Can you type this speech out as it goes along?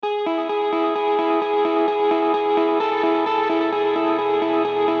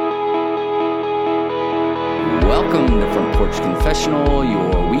Welcome to Front Porch Confessional,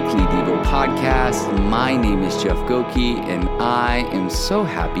 your weekly Devo podcast. My name is Jeff Goki, and I am so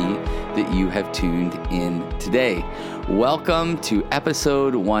happy that you have tuned in today. Welcome to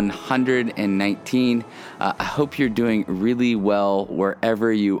episode 119. I hope you're doing really well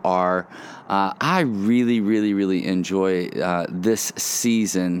wherever you are. I really enjoy this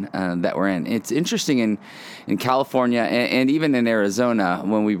season that we're in. It's interesting in California and even in Arizona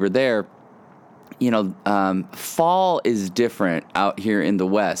when we were there. Fall is different out here in the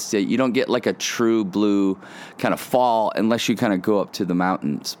West. You don't get like a true blue kind of fall unless you kind of go up to the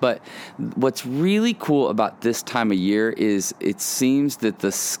mountains. But what's really cool about this time of year is it seems that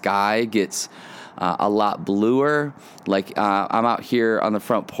the sky gets a lot bluer. Like I'm out here on the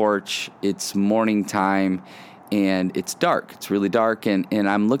front porch. It's morning time. And it's dark. It's really dark. And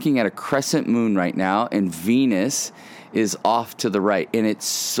I'm looking at a crescent moon right now. And Venus is off to the right. And it's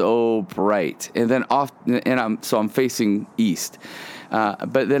so bright. And then I'm facing east.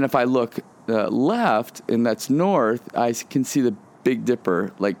 But then if I look left, and that's north, I can see the Big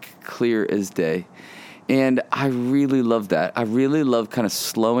Dipper like clear as day. And I really love that. I really love kind of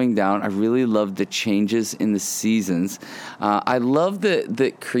slowing down. I really love the changes in the seasons. I love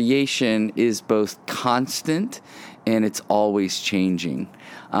that creation is both constant and it's always changing.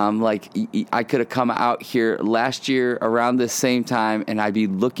 I could have come out here last year around the same time and I'd be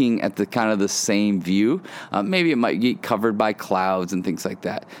looking at the kind of the same view. Maybe it might get covered by clouds and things like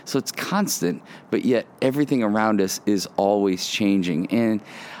that. So it's constant, but yet everything around us is always changing. And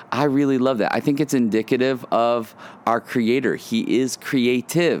I really love that. I think it's indicative of our Creator. He is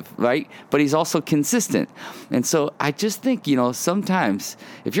creative, right? But He's also consistent. And so I just think, sometimes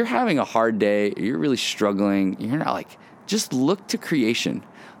if you're having a hard day, you're really struggling, you're not just look to creation.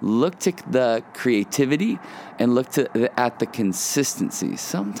 Look to the creativity and look at the consistency.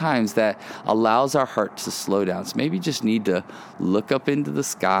 Sometimes that allows our heart to slow down. So maybe you just need to look up into the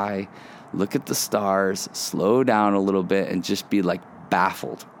sky, look at the stars, slow down a little bit, and just be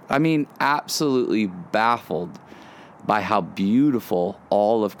baffled. I mean, absolutely baffled by how beautiful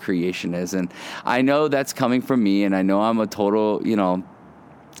all of creation is. And I know that's coming from me, and I know I'm a total,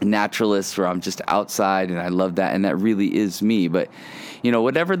 naturalist where I'm just outside, and I love that, and that really is me. But,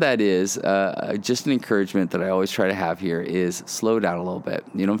 whatever that is, just an encouragement that I always try to have here is slow down a little bit.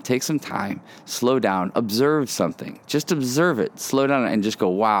 Take some time, slow down, observe something. Just observe it, slow down, and just go,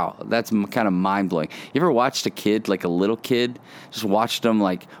 wow, that's kind of mind-blowing. You ever watched a kid, like a little kid, just watched them,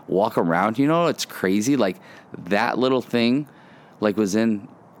 walk around? It's crazy. That little thing, was in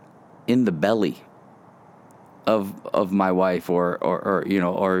the belly of my wife or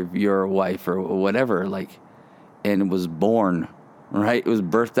your wife or whatever, and it was born, right? It was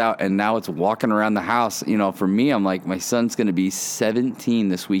birthed out, and now it's walking around the house. For me, I'm my son's going to be 17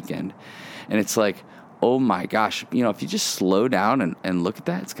 this weekend, and it's oh my gosh, if you just slow down and look at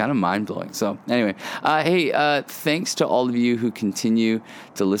that, it's kind of mind-blowing. So anyway, thanks to all of you who continue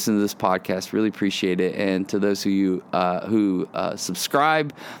to listen to this podcast. Really appreciate it. And to those of you who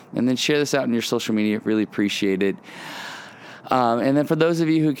subscribe and then share this out in your social media, really appreciate it. And then for those of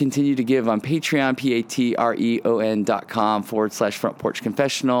you who continue to give on Patreon, patreon.com/Front Porch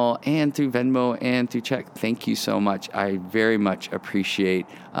Confessional, and through Venmo and through check, thank you so much. I very much appreciate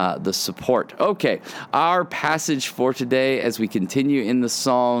the support. Okay, our passage for today as we continue in the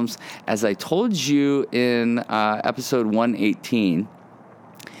Psalms, as I told you in episode 118,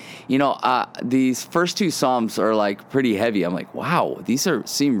 these first two Psalms are pretty heavy. I'm wow, these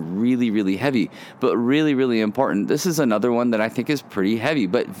seem really heavy, but really important. This is another one that I think is pretty heavy,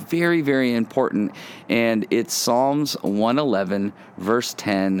 but very important. And it's Psalms 111, verse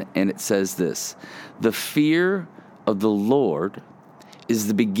 10, and it says this: "The fear of the Lord is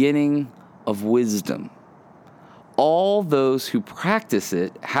the beginning of wisdom. All those who practice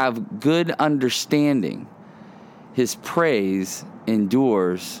it have good understanding. His praise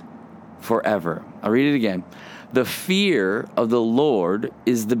endures forever." I'll read it again. "The fear of the Lord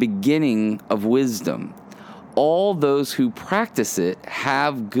is the beginning of wisdom. All those who practice it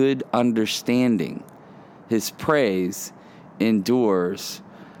have good understanding. His praise endures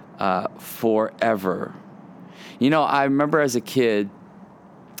forever." I remember as a kid,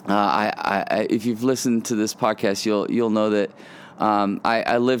 if you've listened to this podcast, you'll know that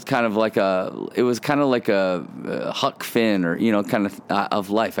I lived kind of it was kind of like a Huck Finn or, kind of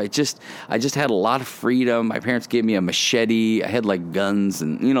life. I just had a lot of freedom. My parents gave me a machete. I had guns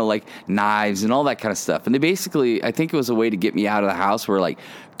and, knives and all that kind of stuff. And they basically, I think it was a way to get me out of the house where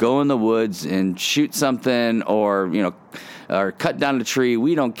go in the woods and shoot something or, or cut down a tree.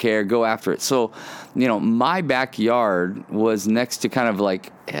 We don't care. Go after it. So, my backyard was next to kind of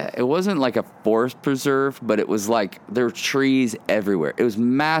like, it wasn't like a forest preserve, but it was like there were trees everywhere. It was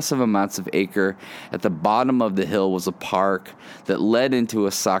massive amounts of acre. At the bottom of the hill was a park that led into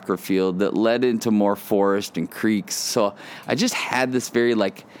a soccer field that led into more forest and creeks. So I just had this very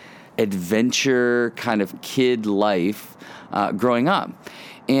like adventure kind of kid life growing up.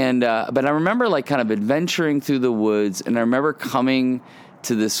 And but I remember like kind of adventuring through the woods, and I remember coming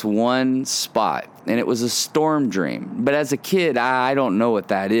to this one spot, and it was a storm drain. But as a kid, I don't know what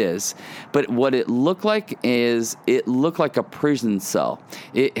that is. But what it looked like is it looked like a prison cell.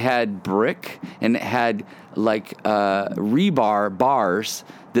 It had brick, and it had like rebar bars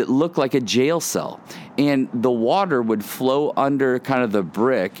that looked like a jail cell. And the water would flow under kind of the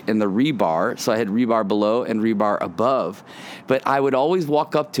brick and the rebar. So I had rebar below and rebar above. But I would always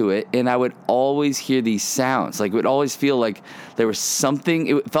walk up to it, and I would always hear these sounds. Like, it would always feel like there was something.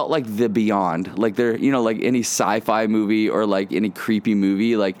 It felt like the beyond. Like there, like any sci-fi movie or like any creepy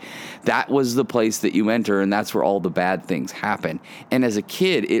movie. Like that was the place that you enter, and that's where all the bad things happen. And as a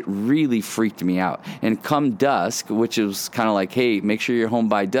kid, it really freaked me out. And come dusk, which is kind of like, hey, make sure you're home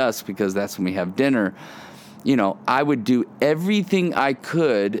by dusk because that's when we have dinner. I would do everything I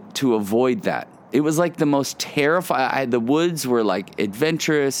could to avoid that. It was like the most terrifying. The woods were like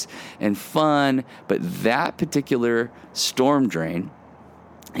adventurous and fun, but that particular storm drain,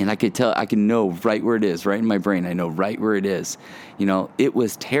 and I can know right where it is, right in my brain. I know right where it is. It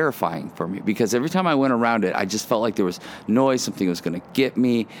was terrifying for me because every time I went around it, I just felt like there was noise. Something was going to get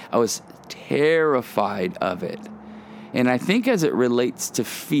me. I was terrified of it. And I think as it relates to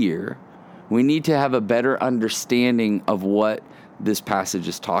fear, we need to have a better understanding of what this passage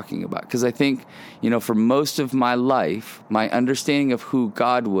is talking about. Because I think, for most of my life, my understanding of who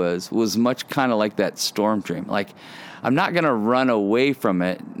God was much kind of like that storm drain. Like, I'm not going to run away from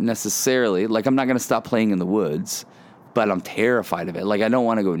it necessarily. Like, I'm not going to stop playing in the woods, but I'm terrified of it. Like, I don't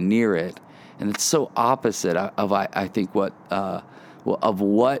want to go near it. And it's so opposite of I think, what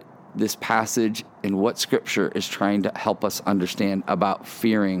this passage and what Scripture is trying to help us understand about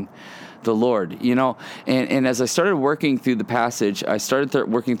fearing the Lord, and as I started working through the passage, I started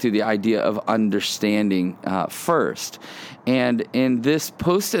working through the idea of understanding first. And in this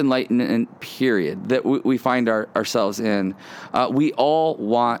post-enlightenment period that we find ourselves in, we all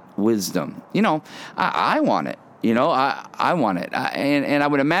want wisdom. I want it. I want it. And I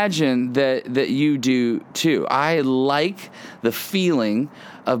would imagine that you do too. I like the feeling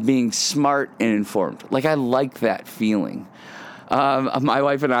of being smart and informed. Like, I like that feeling. My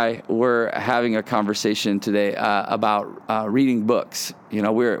wife and I were having a conversation today about reading books.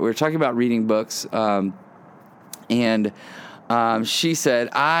 We're talking about reading books, and she said,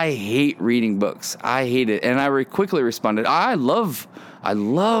 "I hate reading books. I hate it." And I quickly responded, "I love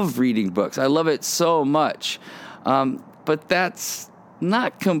reading books. I love it so much." But that's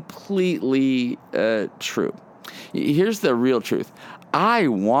not completely true. Here's the real truth. I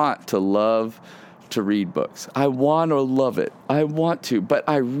want to love to read books. I want to love it. I want to, but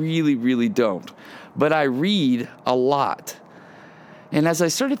I really, really don't. But I read a lot. And as I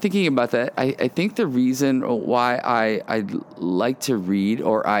started thinking about that, I think the reason why I like to read,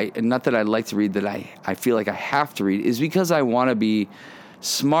 or not that I like to read, that I feel like I have to read, is because I want to be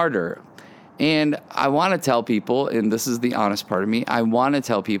smarter. And I want to tell people, and this is the honest part of me, I want to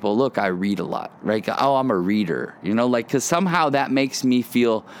tell people, look, I read a lot, right? Oh, I'm a reader, because somehow that makes me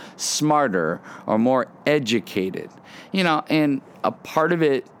feel smarter or more educated, and a part of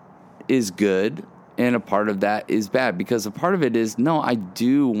it is good and a part of that is bad, because a part of it is, no, I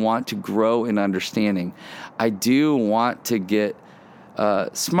do want to grow in understanding. I do want to get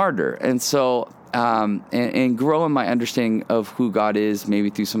smarter. And so and grow in my understanding of who God is, maybe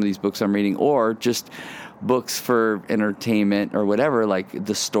through some of these books I'm reading, or just books for entertainment or whatever, like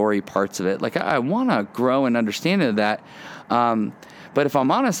the story parts of it. Like, I want to grow in understanding of that. But if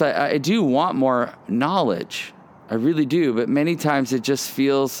I'm honest, I do want more knowledge. I really do. But many times it just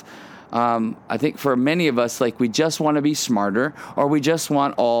feels, I think for many of us, like we just want to be smarter, or we just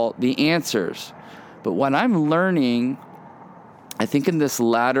want all the answers. But what I'm learning, I think, in this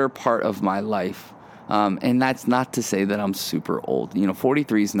latter part of my life, and that's not to say that I'm super old.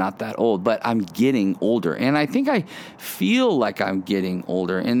 43 is not that old, but I'm getting older. And I think I feel like I'm getting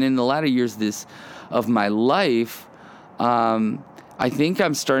older. And in the latter years of my life, I think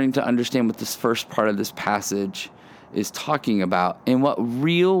I'm starting to understand what this first part of this passage is talking about and what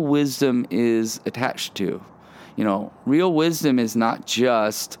real wisdom is attached to. Real wisdom is not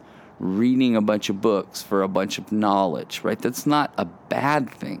just reading a bunch of books for a bunch of knowledge, right? That's not a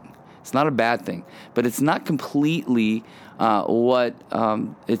bad thing. It's not a bad thing, but it's not completely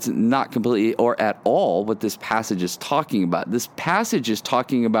it's not completely or at all what this passage is talking about. This passage is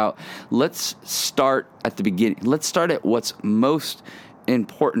talking about, let's start at the beginning. Let's start at what's most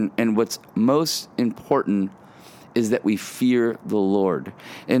important, and what's most important is that we fear the Lord,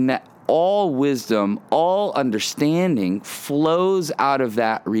 and that all wisdom, all understanding flows out of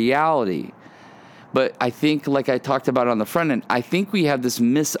that reality. But I think, like I talked about on the front end, I think we have this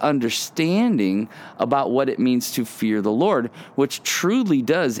misunderstanding about what it means to fear the Lord, which truly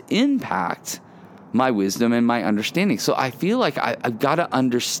does impact my wisdom and my understanding. So I feel like I've got to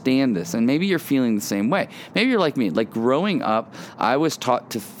understand this. And maybe you're feeling the same way. Maybe you're like me. Like growing up, I was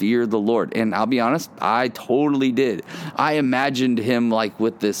taught to fear the Lord. And I'll be honest, I totally did. I imagined him like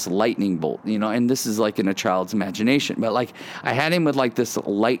with this lightning bolt, and this is like in a child's imagination. But like I had him with like this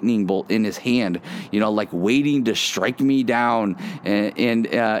lightning bolt in his hand, like waiting to strike me down. And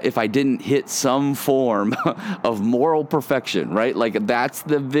if I didn't hit some form of moral perfection, right? Like that's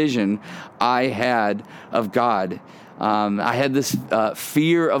the vision I had of God. I had this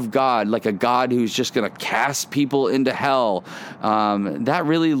fear of God, like a God who's just going to cast people into hell. That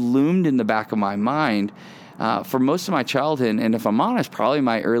really loomed in the back of my mind for most of my childhood, and if I'm honest, probably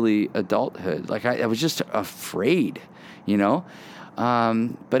my early adulthood. Like I was just afraid,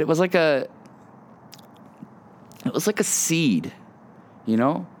 but it was like a seed,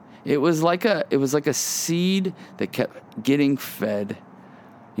 It was like a seed that kept getting fed.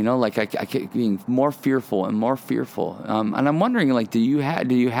 Like I kept being more fearful and more fearful. And I'm wondering, like, do you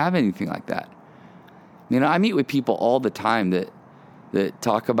have anything like that? I meet with people all the time that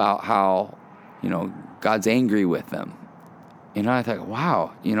talk about how, God's angry with them. I thought,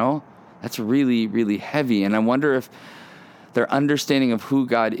 wow, that's really, really heavy. And I wonder if their understanding of who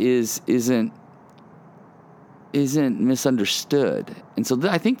God isn't misunderstood. And so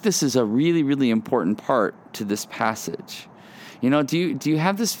I think this is a really, really important part to this passage. Do you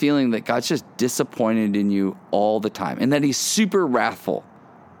have this feeling that God's just disappointed in you all the time and that he's super wrathful?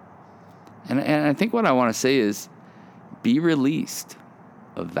 And I think what I want to say is be released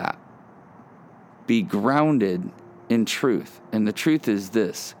of that. Be grounded in truth. And the truth is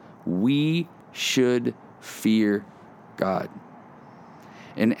this: we should fear God.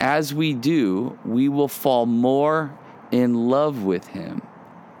 And as we do, we will fall more in love with him.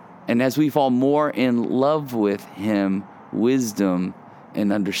 And as we fall more in love with him, wisdom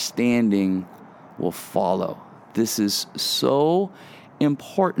and understanding will follow. This is so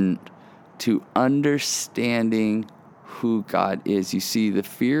important to understanding who God is. You see, the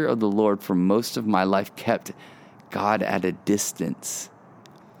fear of the Lord for most of my life kept God at a distance.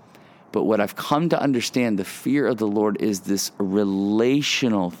 But what I've come to understand, the fear of the Lord is this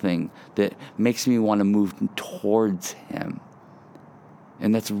relational thing that makes me want to move towards him.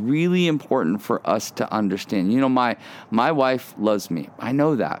 And that's really important for us to understand. My wife loves me. I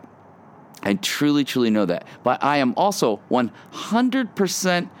know that. I truly, truly know that. But I am also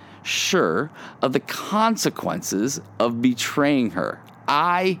 100% sure of the consequences of betraying her.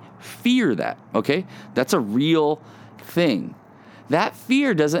 I fear that, okay? That's a real thing. That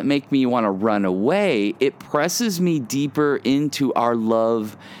fear doesn't make me want to run away. It presses me deeper into our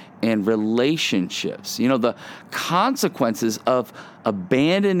love and relationships. The consequences of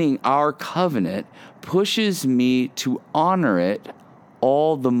abandoning our covenant pushes me to honor it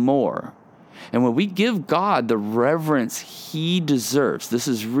all the more. And when we give God the reverence he deserves, this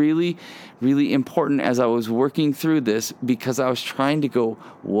is really, really important as I was working through this, because I was trying to go,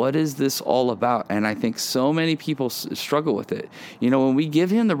 what is this all about? And I think so many people struggle with it. When we give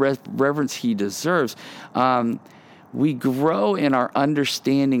him the reverence he deserves, we grow in our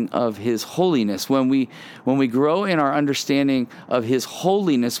understanding of his holiness. When we grow in our understanding of his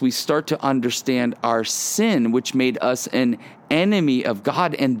holiness, we start to understand our sin, which made us an enemy of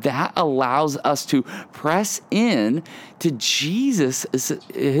God. And that allows us to press in to Jesus,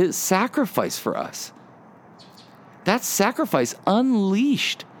 his sacrifice for us. That sacrifice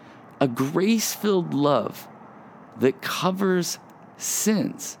unleashed a grace-filled love that covers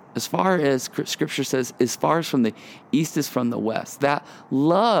sins. As far as Scripture says, as far as from the east is from the west. That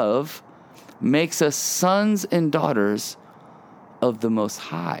love makes us sons and daughters of the Most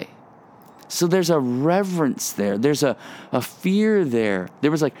High. So there's a reverence there. There's a fear there. There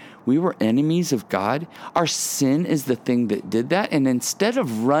was we were enemies of God. Our sin is the thing that did that. And instead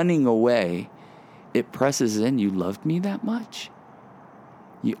of running away, it presses in. You loved me that much?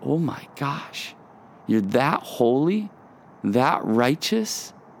 Oh my gosh. You're that holy, that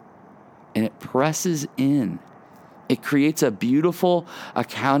righteous? And it presses in. It creates a beautiful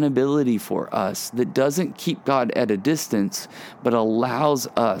accountability for us that doesn't keep God at a distance, but allows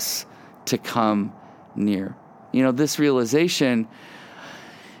us to come near. This realization,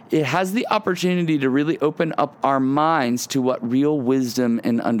 it has the opportunity to really open up our minds to what real wisdom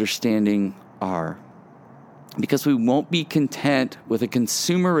and understanding are. Because we won't be content with a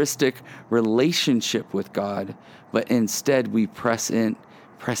consumeristic relationship with God, but instead we press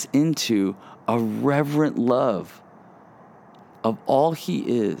into a reverent love of all He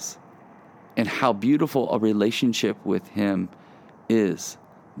is and how beautiful a relationship with Him is.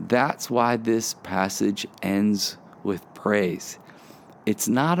 That's why this passage ends with praise. It's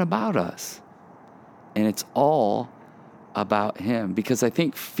not about us, and it's all about Him, because I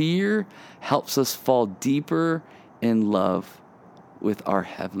think fear helps us fall deeper in love with our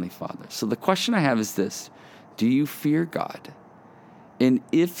Heavenly Father. So the question I have is this: do you fear God? And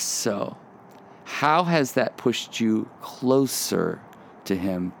if so, how has that pushed you closer to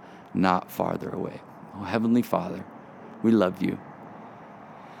Him, not farther away? Oh, Heavenly Father, we love You.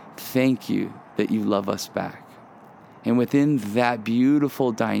 Thank You that You love us back. And within that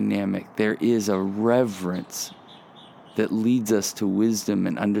beautiful dynamic, there is a reverence that leads us to wisdom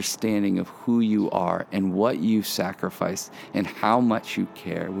and understanding of who You are and what You sacrificed and how much You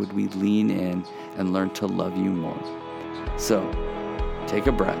care. Would we lean in and learn to love You more? So, take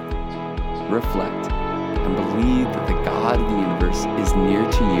a breath, reflect, and believe that the God of the universe is near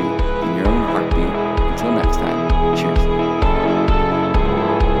to you